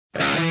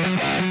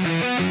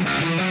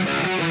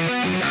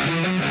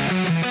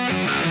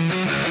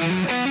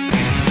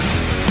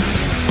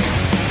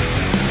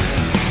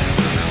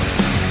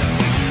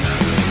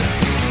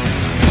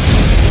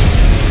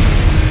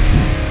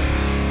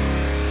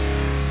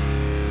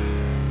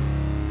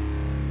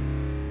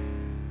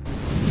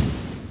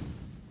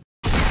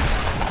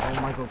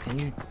Bro, can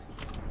you...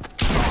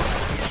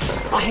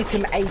 I hit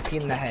him 80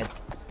 in the head.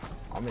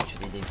 I'm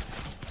literally leaving.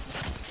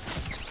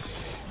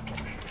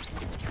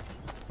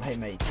 I hit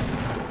him 80.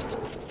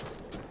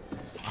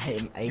 I hit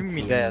him 80. Give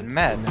me that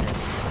man. I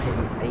hit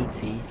him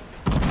 80.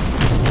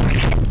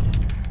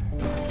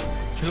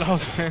 Chill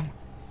out, man.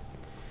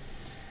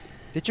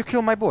 Did you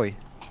kill my boy?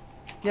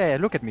 Yeah,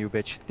 look at me, you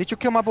bitch. Did you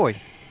kill my boy?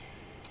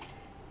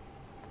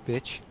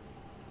 Bitch.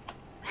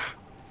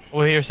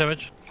 Over here,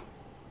 Savage.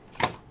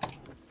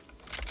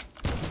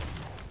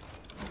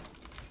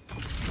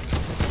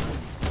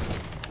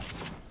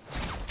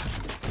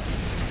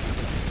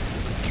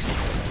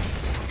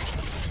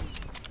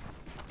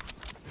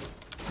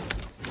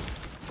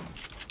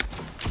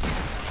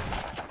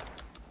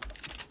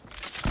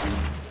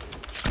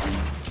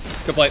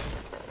 Good play.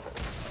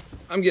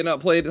 I'm getting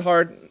outplayed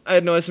hard. I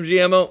had no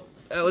SMG ammo.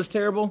 That was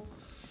terrible.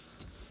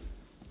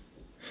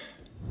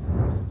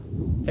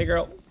 Hey,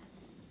 girl.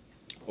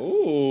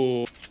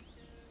 Ooh.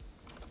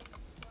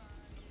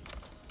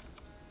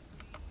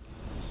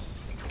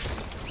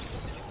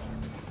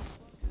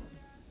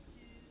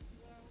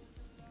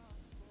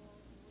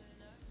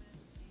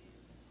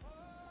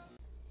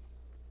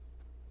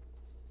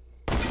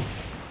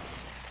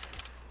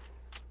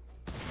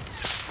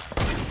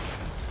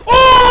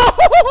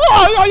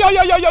 Ay, ay, ay,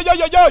 ay, ay,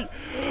 ay, ay, ay.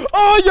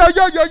 Ay, ay,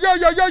 ay, ay,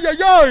 ay, ay, ay,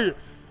 ay, ay.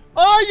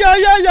 Ay,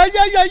 ay, ay, ay,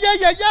 ay, ay,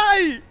 ay, ay,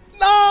 ay.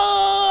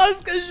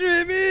 Nossa, que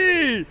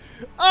juimi.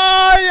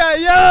 Ay,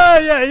 ay,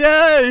 ay, ay,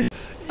 ay.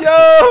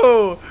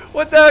 Yo,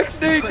 what the heck's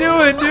Nate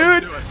doing,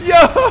 dude?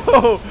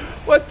 Yo,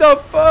 what the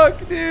fuck,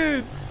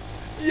 dude?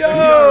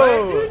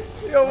 Yo,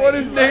 yo, what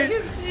is Nate?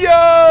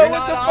 Yo,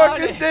 what the fuck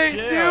is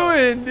Nate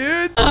doing,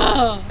 dude?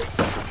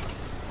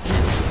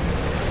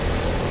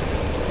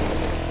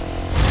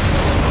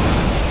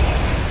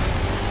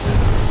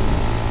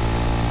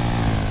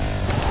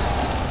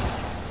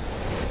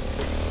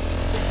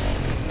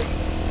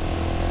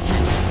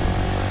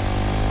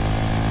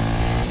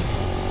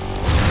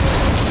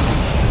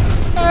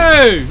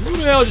 Hey, who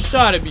the hell just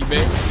shot at me,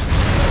 man?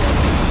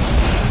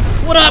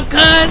 What up,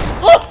 cuz?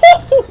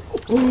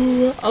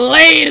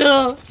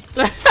 Later.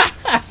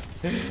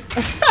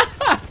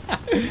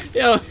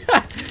 yo,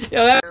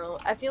 that.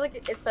 I feel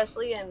like,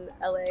 especially in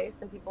LA,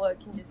 some people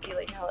can just be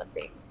like hella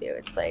fake too.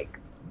 It's like,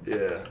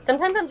 Yeah.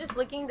 sometimes I'm just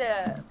looking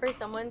for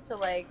someone to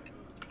like,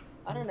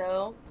 I don't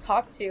know,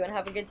 talk to and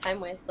have a good time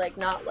with, like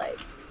not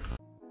like.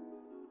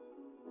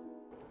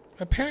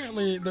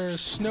 Apparently there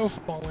is snow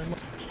falling.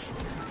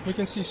 We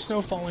can see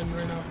snow falling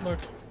right now. Look.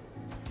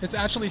 It's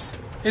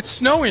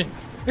snowing.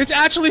 It's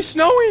actually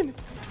snowing.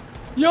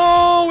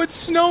 Yo, it's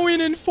snowing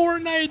in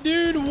Fortnite,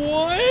 dude.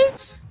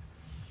 What?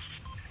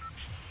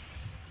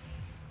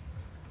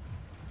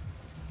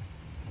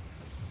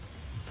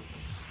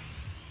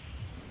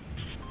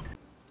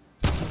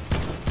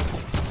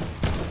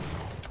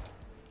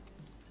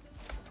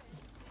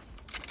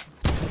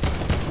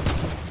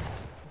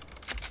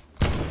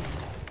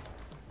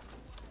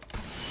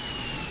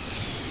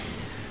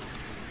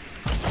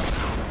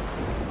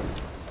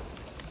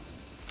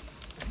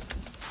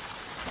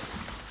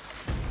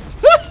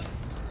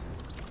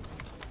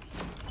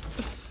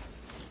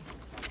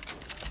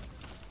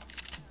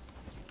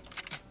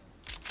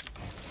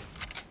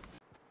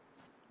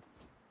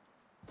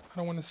 I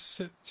don't want to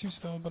sit too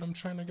still, but I'm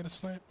trying to get a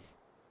snipe.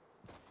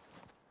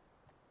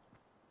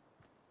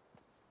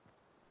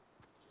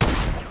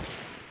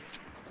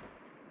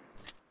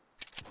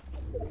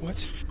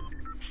 What?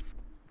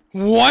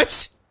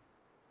 What?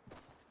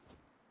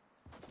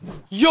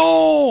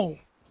 Yo!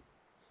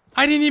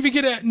 I didn't even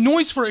get a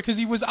noise for it because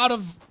he was out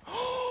of...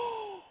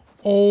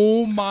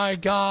 Oh my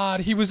god.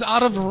 He was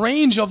out of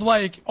range of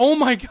like... Oh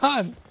my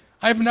god.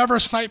 I've never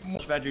sniped...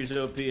 Factory's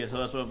OP, so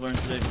that's what I've learned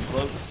today from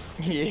Cloak.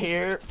 You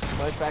hear?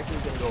 Most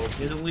factories gonna go.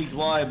 He hasn't leaked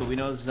why, but we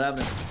know this is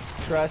happening.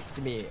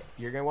 Trust me,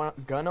 you're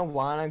gonna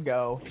wanna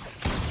go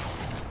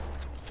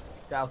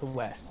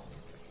southwest.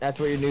 That's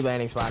where your new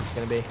landing spot is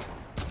gonna be.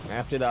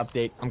 After the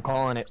update, I'm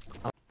calling it.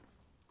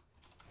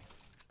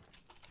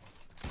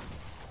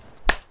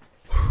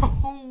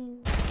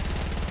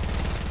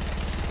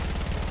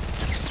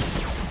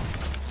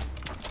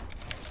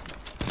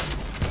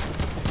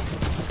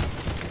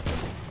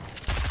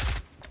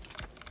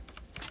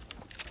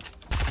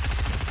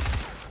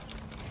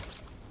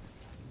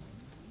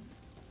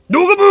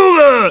 Dooga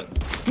booga!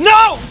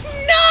 No!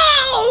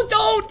 No!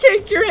 Don't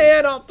take your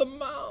hand off the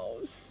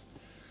mouse.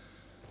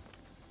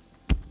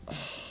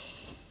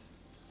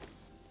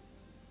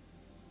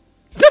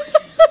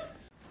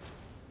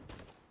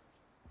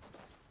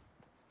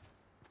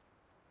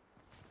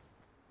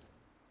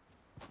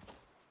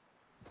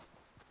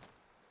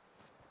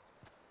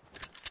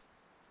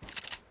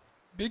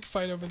 Big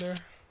fight over there.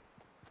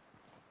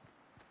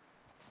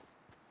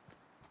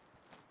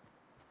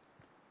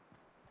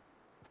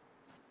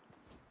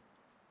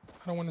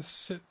 I don't want to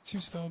sit too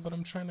still, but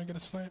I'm trying to get a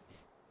snipe.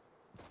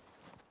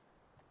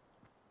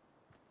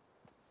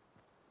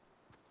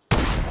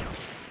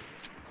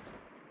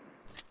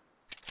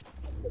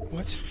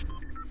 What?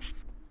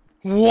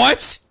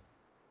 What?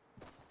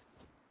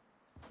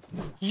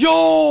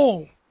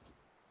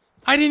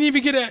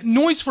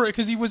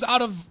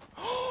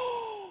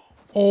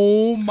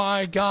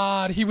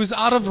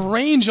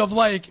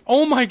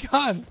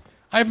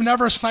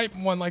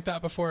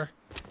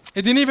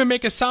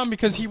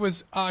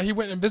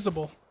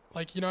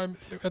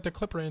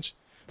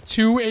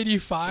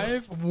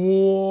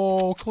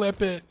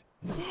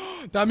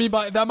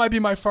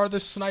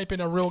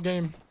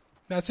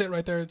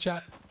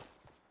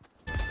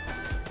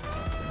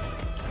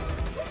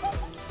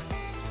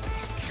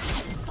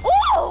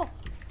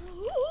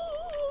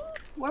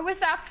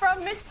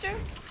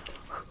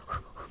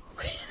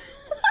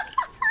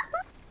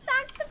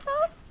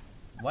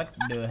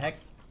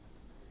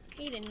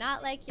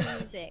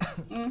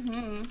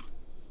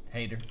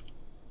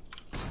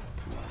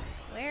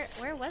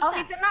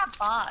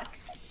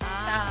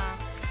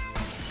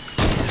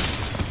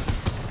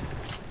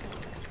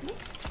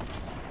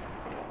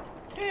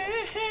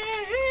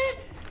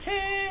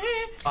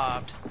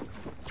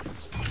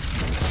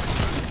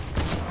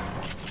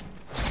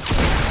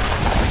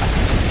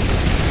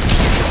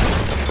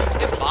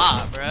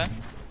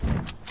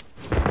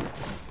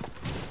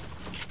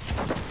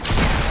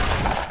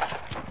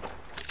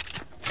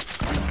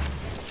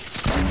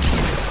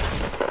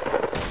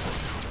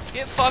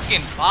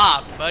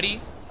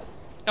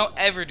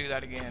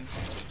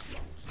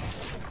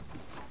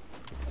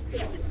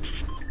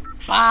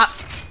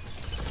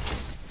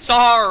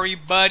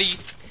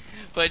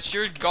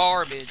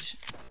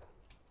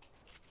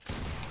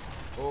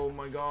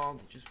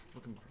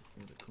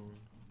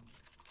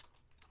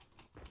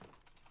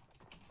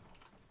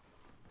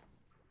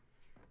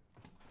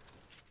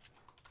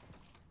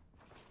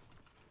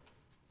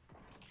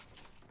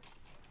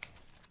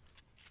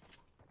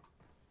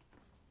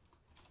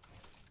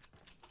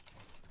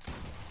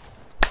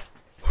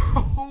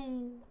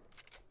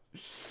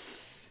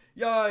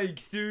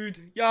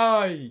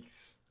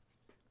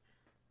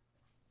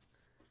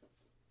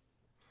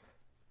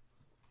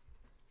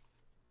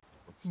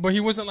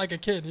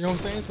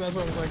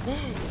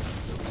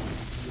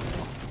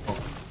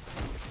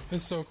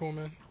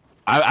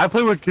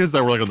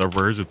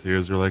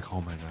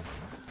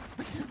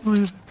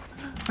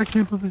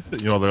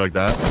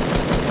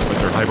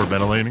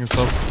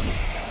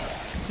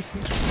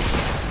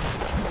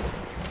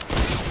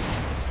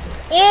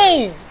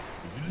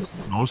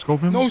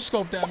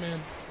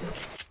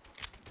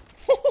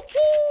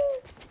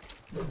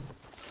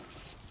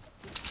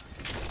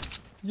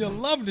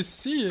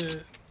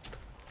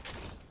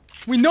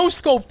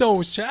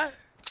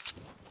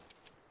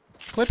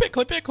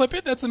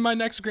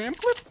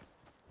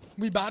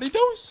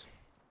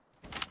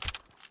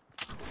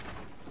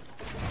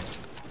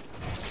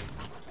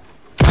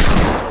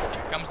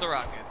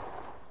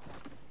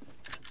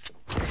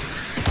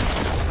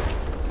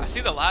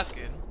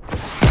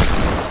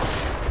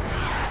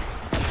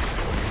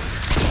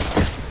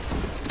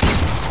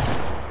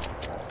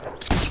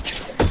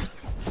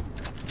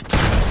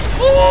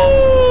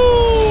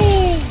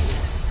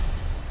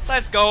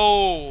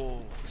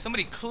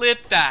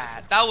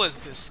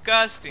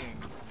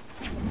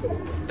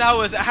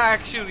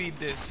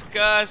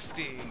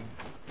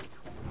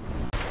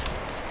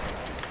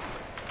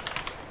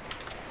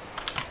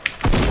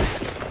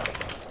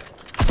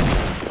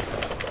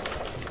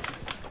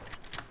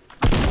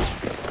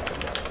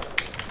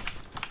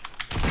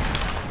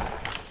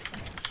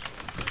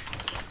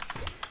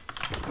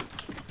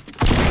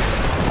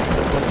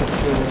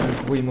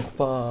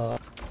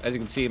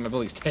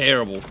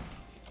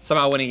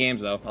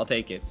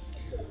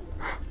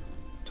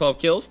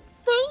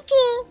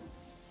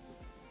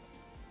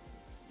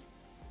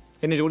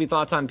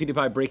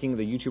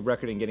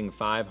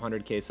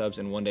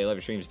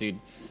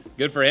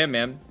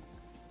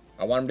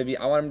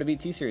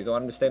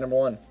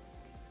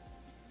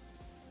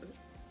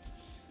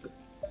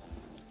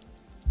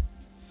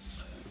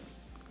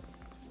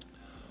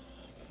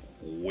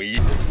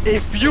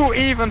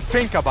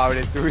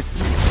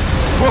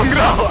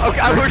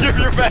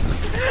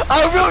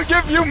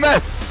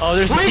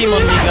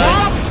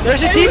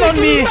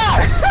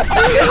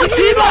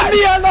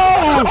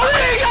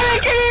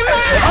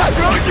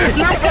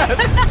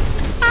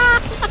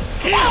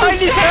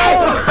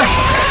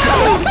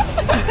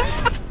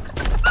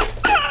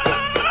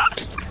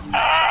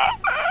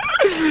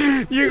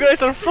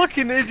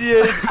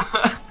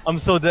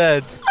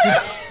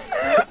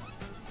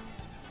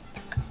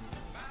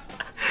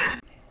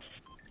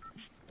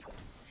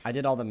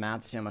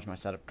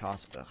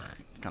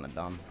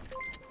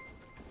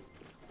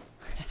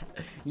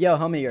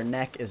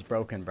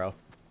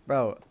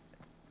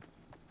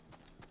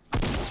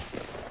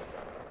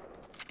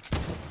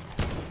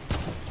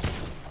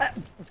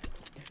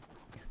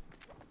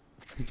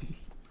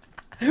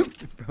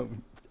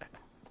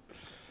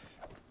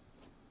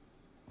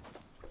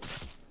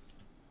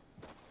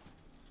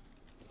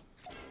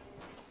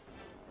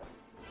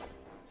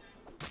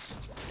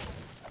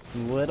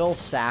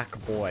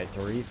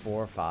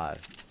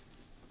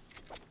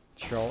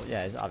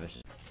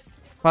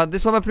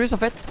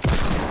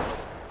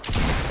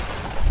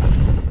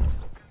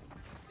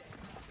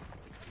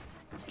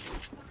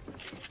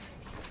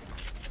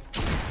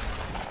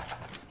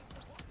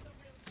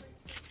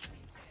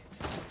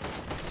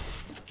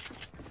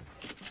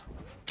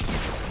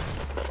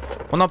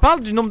 On en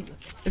parle du nombre...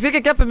 Est-ce que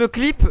quelqu'un peut me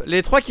clip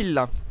les 3 kills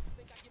là?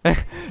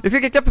 Est-ce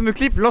que quelqu'un peut me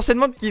clip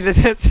l'enchaînement de kills?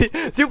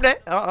 S'il vous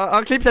plaît,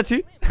 un clip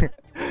là-dessus.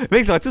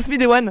 Mec, ils auraient tous mis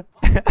des one.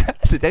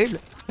 C'est terrible.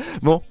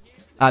 Bon.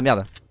 Ah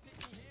merde.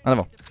 En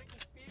avant.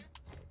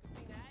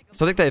 Je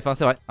sentais que t'avais faim,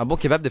 c'est vrai. Un bon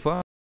kebab des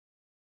fois.